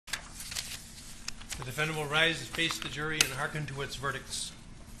The defendant will rise and face the jury and hearken to its verdicts.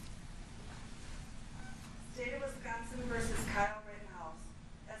 State of Wisconsin versus Kyle Rittenhouse.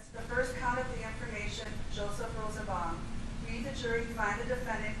 As to the first count of the information, Joseph Rosenbaum. We, the jury, find the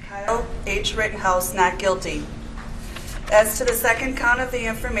defendant Kyle H. Rittenhouse not guilty. As to the second count of the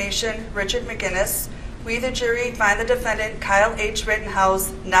information, Richard McGinnis. We, the jury, find the defendant Kyle H.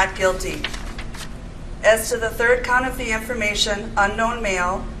 Rittenhouse not guilty. As to the third count of the information, unknown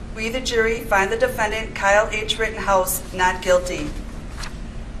male. We, the jury, find the defendant Kyle H. Rittenhouse not guilty.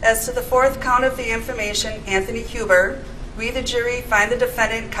 As to the fourth count of the information, Anthony Huber. We, the jury, find the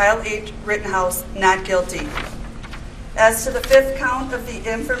defendant Kyle H. Rittenhouse not guilty. As to the fifth count of the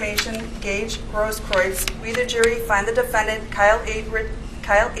information, Gage Grosskreutz. We, the jury, find the defendant Kyle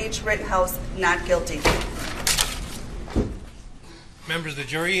H. Rittenhouse not guilty. Members of the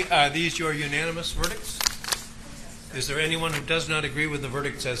jury, are these your unanimous verdicts? Is there anyone who does not agree with the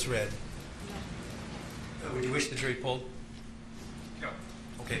verdicts as read? Would you wish the jury polled? No.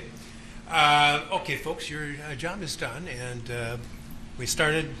 Okay. Okay, folks, your job is done, and we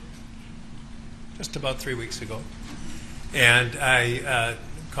started just about 3 weeks ago. And I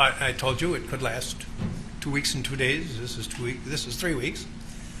told you it could last 2 weeks and 2 days. This is 2 weeks. This is 3 weeks.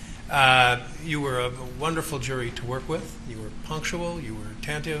 You were a wonderful jury to work with. You were punctual. You were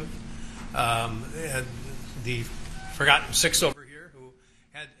attentive. And the forgotten six over